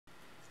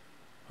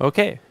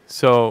Okay,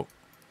 so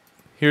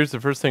here's the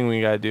first thing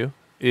we gotta do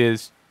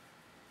is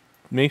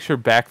make sure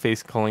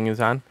backface culling is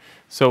on,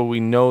 so we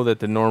know that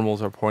the normals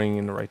are pointing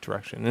in the right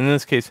direction. In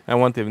this case, I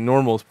want the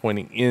normals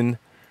pointing in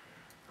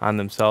on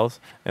themselves,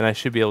 and I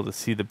should be able to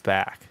see the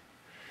back.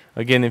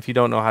 Again, if you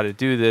don't know how to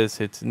do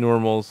this, it's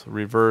normals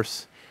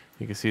reverse.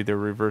 You can see they're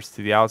reversed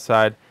to the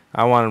outside.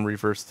 I want them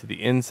reversed to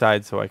the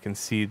inside so I can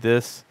see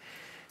this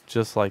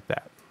just like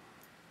that.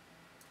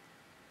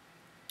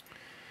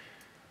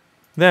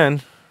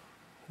 Then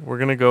we're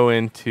going to go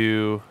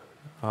into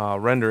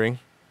rendering,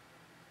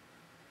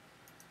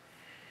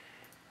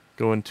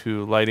 go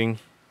into lighting,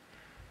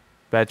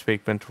 batch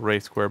bake mental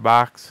ray square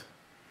box,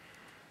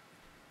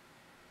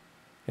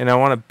 and I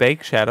want to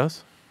bake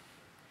shadows.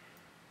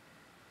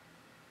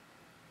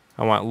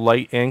 I want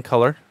light and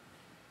color.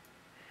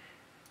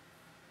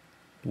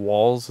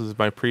 Walls is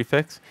my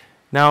prefix.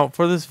 Now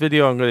for this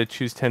video I'm going to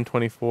choose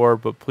 1024,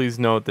 but please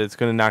note that it's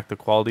going to knock the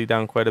quality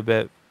down quite a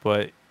bit,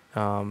 but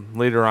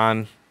later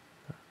on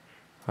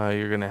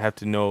you're going to have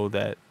to know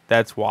that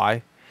that's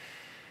why.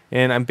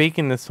 And I'm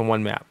baking this to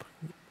one map.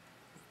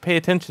 Pay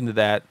attention to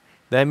that.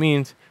 That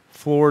means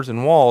floors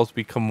and walls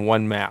become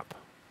one map.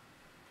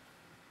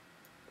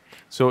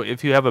 So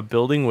if you have a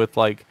building with,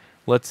 like,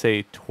 let's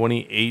say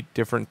 28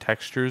 different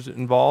textures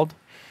involved,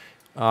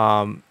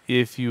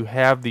 if you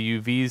have the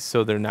UVs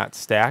so they're not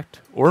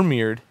stacked or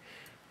mirrored,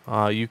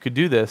 you could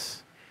do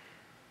this,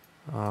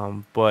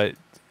 but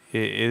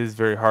it is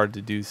very hard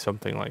to do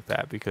something like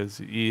that because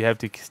you have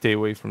to stay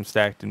away from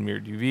stacked and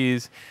mirrored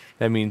UVs.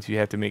 That means you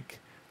have to make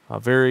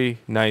very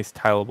nice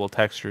tileable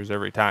textures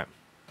every time.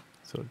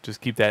 So just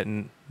keep that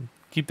in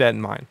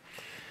mind.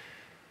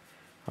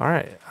 All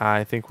right,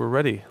 I think we're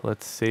ready.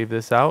 Let's save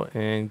this out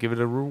and give it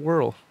a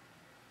whirl.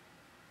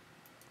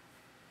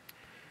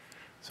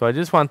 So I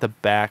just want the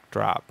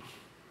backdrop.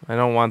 I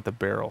don't want the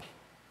barrel.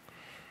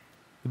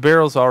 The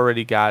barrel's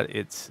already got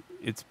its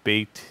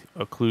baked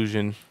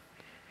occlusion.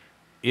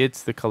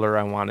 It's the color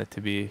I want it to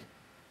be.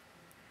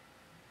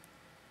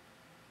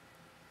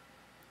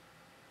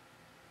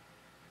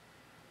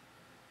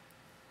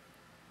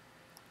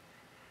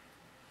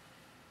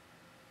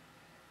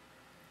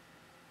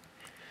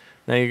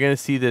 Now you're going to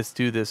see this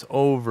do this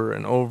over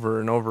and over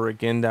and over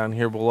again down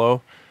here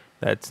below.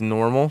 That's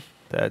normal.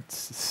 That's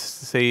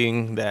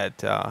saying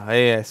that,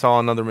 hey, I saw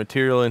another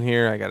material in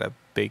here. I got to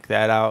bake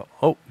that out.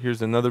 Oh,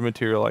 here's another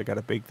material. I got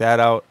to bake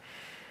that out.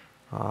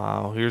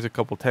 Here's a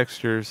couple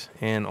textures.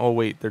 And, oh,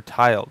 wait, they're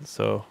tiled.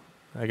 So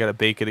I got to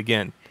bake it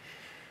again.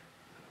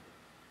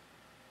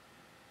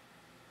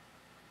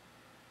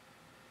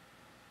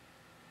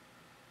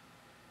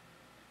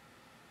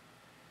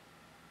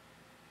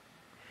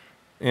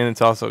 And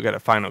it's also got a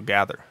final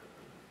gather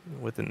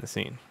within the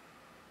scene.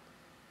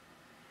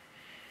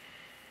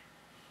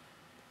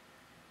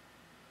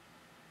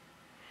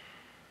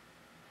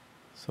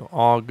 So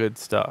all good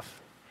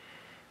stuff.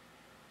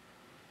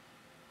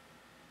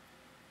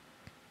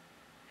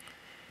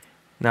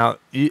 Now,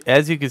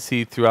 as you can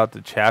see throughout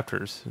the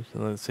chapters,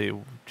 let's say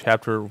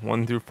chapter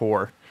 1 through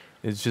 4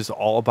 is just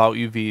all about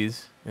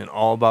UVs and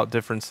all about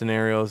different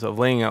scenarios of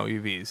laying out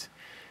UVs.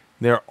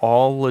 They're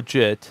all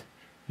legit.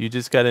 You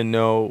just got to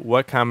know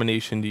what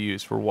combination to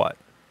use for what.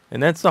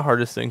 And that's the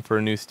hardest thing for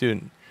a new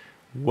student.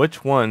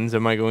 Which ones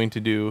am I going to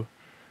do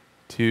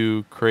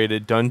to create a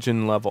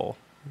dungeon level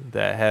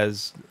that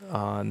has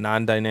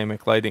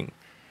non-dynamic lighting?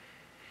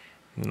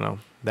 You know,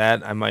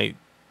 that I might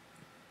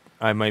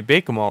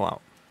bake them all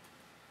out.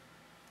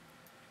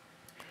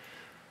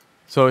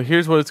 So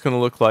here's what it's going to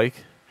look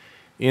like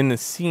in the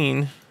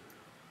scene.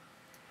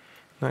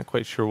 Not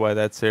quite sure why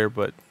that's there,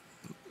 but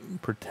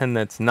pretend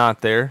that's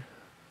not there.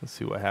 Let's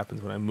see what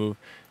happens when I move.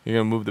 You're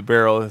going to move the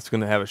barrel. It's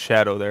going to have a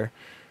shadow there.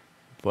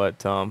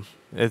 But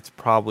it's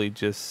probably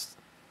just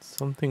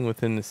something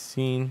within the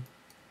scene.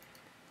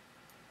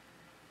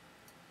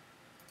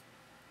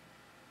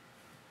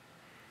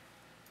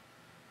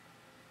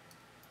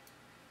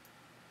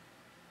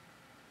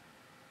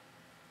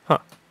 Huh.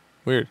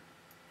 Weird.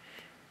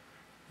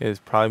 It is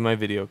probably my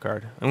video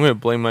card. I'm going to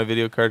blame my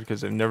video card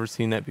because I've never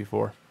seen that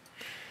before.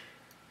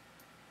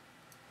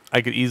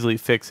 I could easily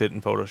fix it in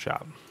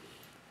Photoshop.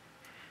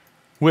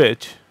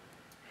 Which,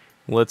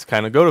 let's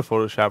kind of go to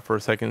Photoshop for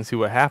a second and see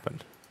what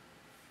happened.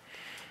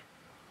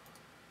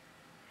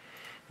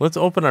 Let's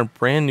open our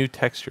brand new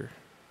texture.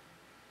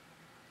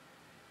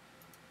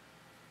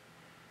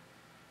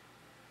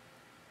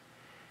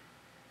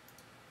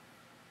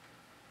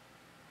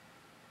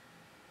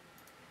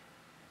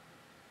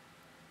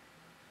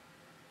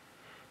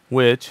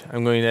 Which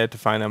I'm going to have to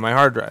find on my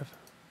hard drive,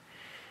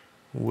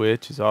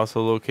 which is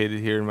also located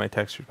here in my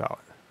texture palette.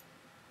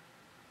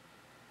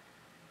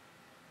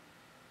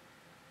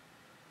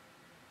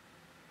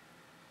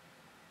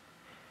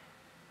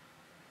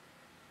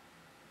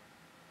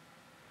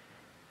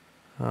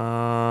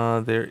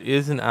 There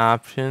is an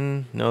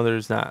option. No,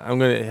 there's not. I'm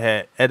going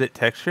to edit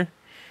texture.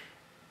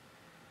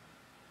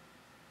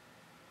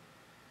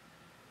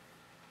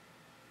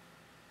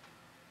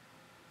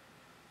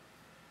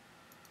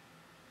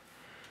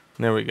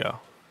 There we go.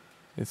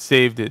 It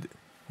saved it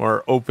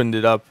or opened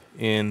it up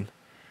in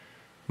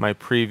my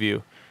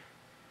preview.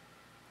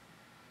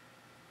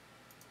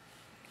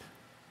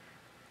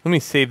 Let me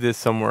save this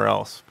somewhere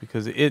else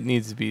because it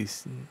needs to be.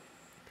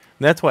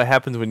 That's what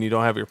happens when you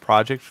don't have your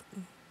project.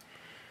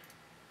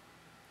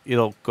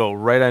 It'll go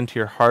right onto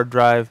your hard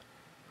drive.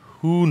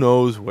 Who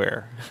knows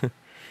where?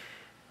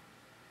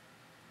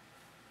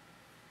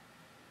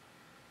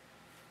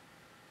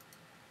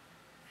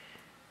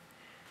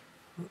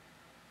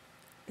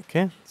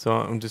 Okay, so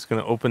I'm just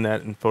going to open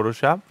that in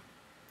Photoshop.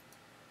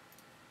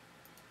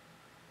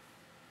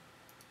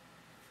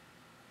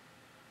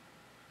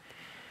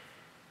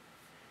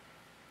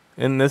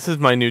 And this is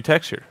my new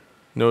texture.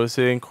 Notice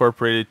it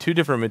incorporated 2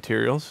 different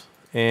materials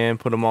and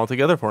put them all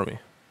together for me.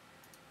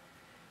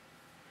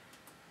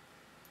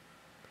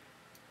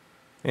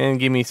 And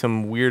give me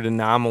some weird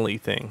anomaly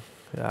thing.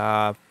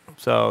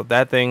 So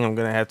that thing I'm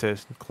going to have to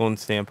clone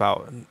stamp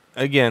out.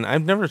 Again,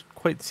 I've never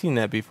quite seen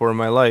that before in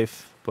my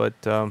life, but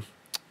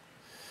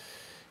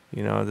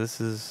you know, this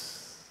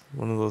is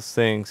one of those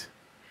things.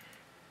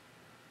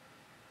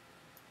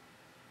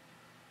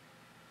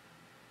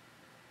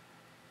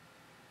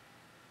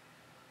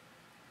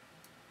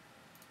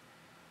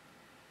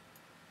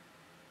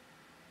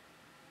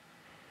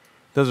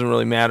 Doesn't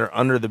really matter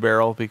under the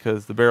barrel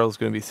because the barrel is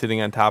going to be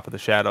sitting on top of the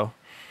shadow.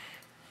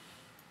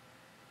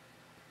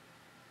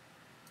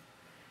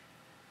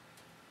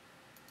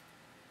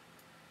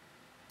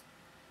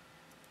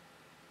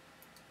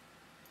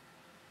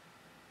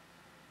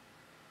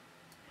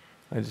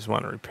 I just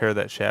want to repair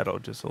that shadow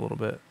just a little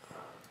bit.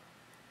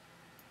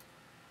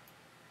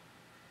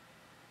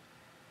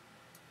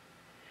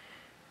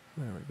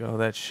 There we go.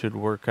 That should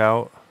work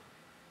out.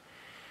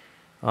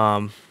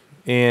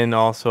 And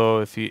also,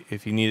 if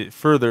you need it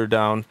further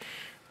down,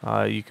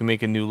 you can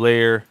make a new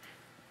layer.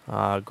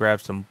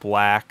 Grab some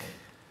black.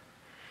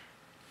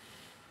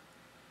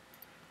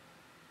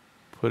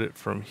 Put it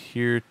from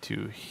here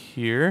to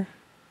here.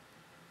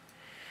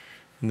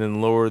 And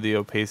then lower the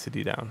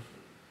opacity down.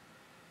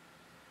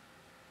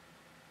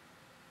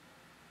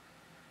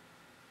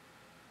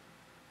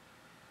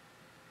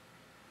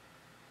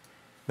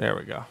 There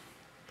we go.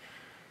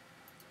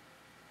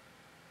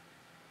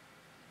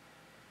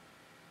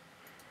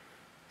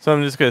 So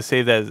I'm just going to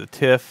save that as a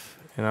TIFF,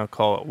 and I'll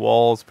call it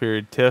walls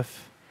period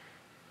TIFF.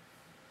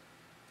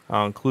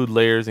 I'll include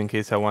layers in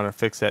case I want to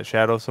fix that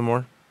shadow some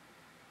more.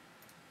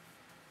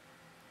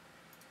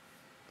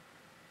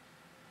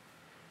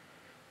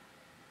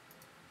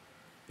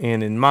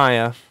 And in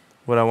Maya,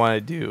 what I want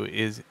to do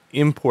is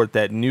import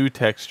that new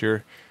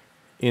texture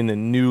in the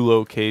new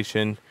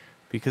location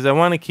because I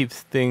want to keep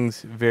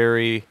things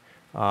very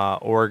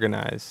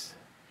organized.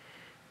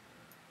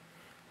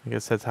 I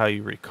guess that's how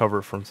you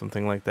recover from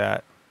something like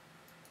that.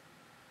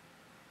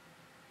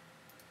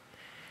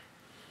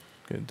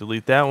 Gonna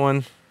delete that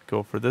one,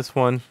 go for this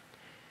one.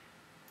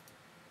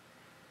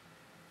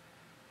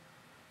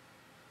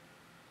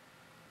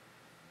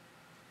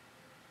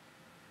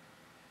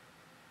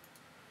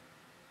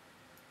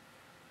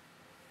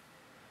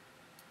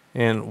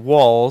 And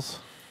walls,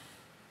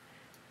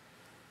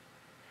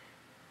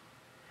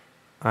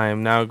 I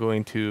am now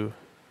going to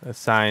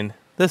assign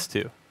this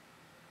to.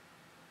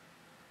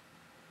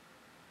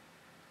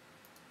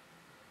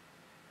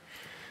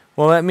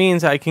 Well, that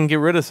means I can get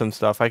rid of some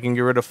stuff. I can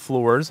get rid of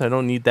floors. I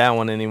don't need that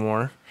one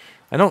anymore.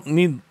 I don't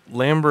need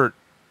Lambert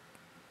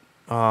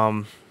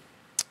 7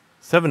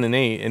 and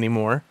 8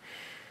 anymore.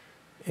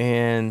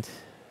 And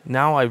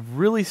now I've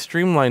really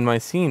streamlined my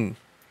scene.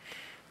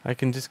 I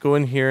can just go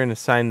in here and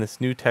assign this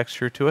new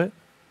texture to it.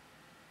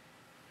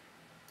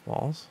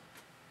 Walls.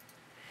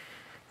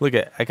 Look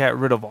at, I got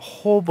rid of a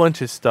whole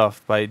bunch of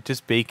stuff by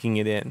just baking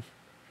it in.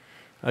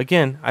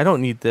 Again, I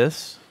don't need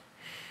this.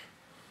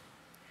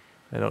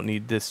 I don't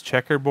need this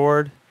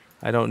checkerboard.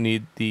 I don't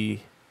need the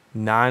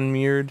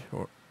non-mirrored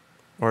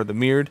or the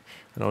mirrored.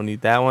 I don't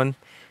need that one.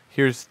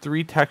 Here's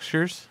 3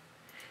 textures.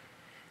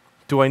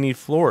 Do I need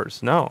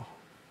floors? No.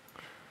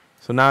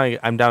 So now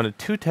I'm down to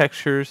 2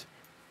 textures,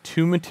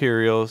 2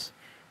 materials,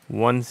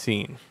 1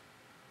 scene.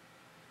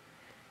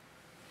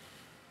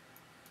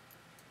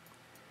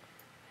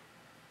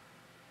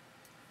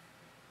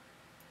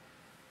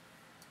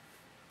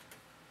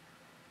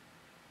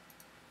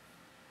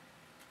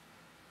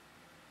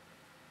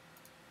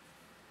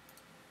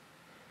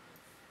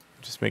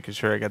 Just making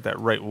sure I got that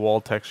right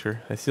wall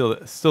texture. I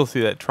still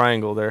see that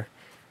triangle there.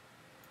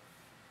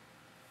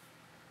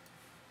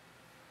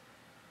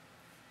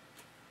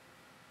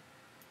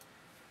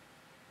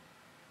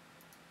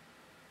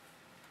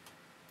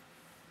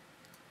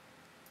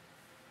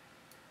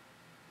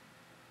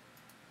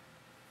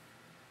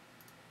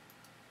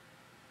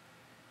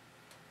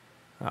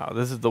 Oh,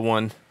 this is the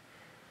one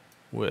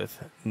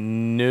with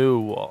no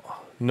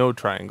wall, no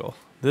triangle.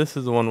 This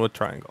is the one with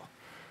triangle.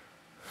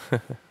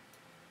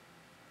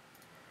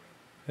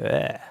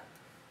 Yeah.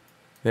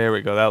 There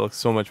we go. That looks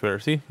so much better.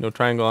 See? No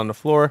triangle on the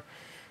floor.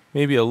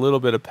 Maybe a little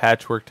bit of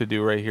patchwork to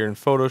do right here in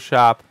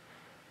Photoshop,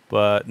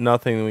 but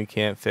nothing we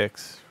can't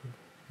fix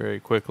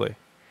very quickly.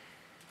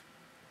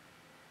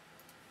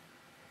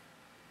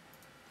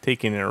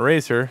 taking an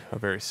eraser, a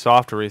very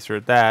soft eraser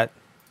at that,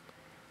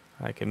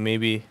 I can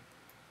maybe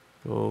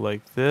go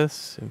like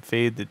this and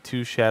fade the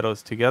two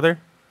shadows together.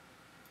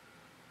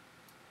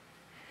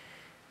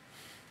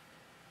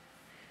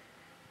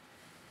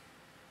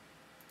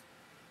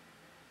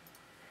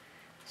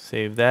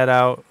 Save that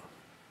out.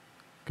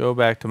 Go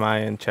back to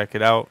Maya and check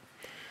it out.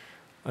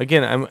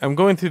 Again, I'm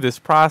going through this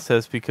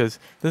process because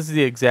this is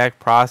the exact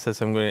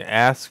process I'm going to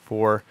ask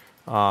for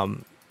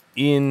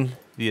in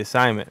the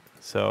assignment.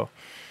 So,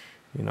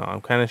 you know,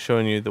 I'm kind of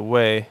showing you the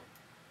way.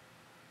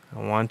 I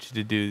want you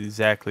to do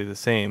exactly the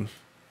same.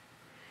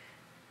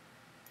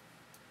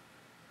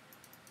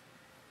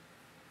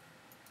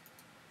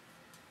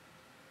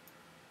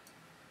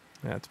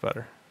 That's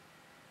better.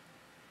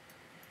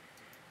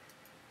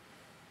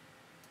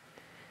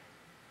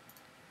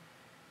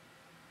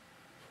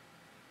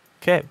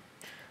 Okay.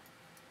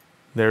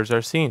 There's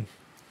our scene.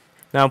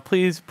 Now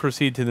please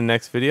proceed to the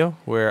next video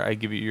where I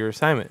give you your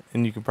assignment,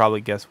 and you can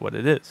probably guess what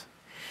it is.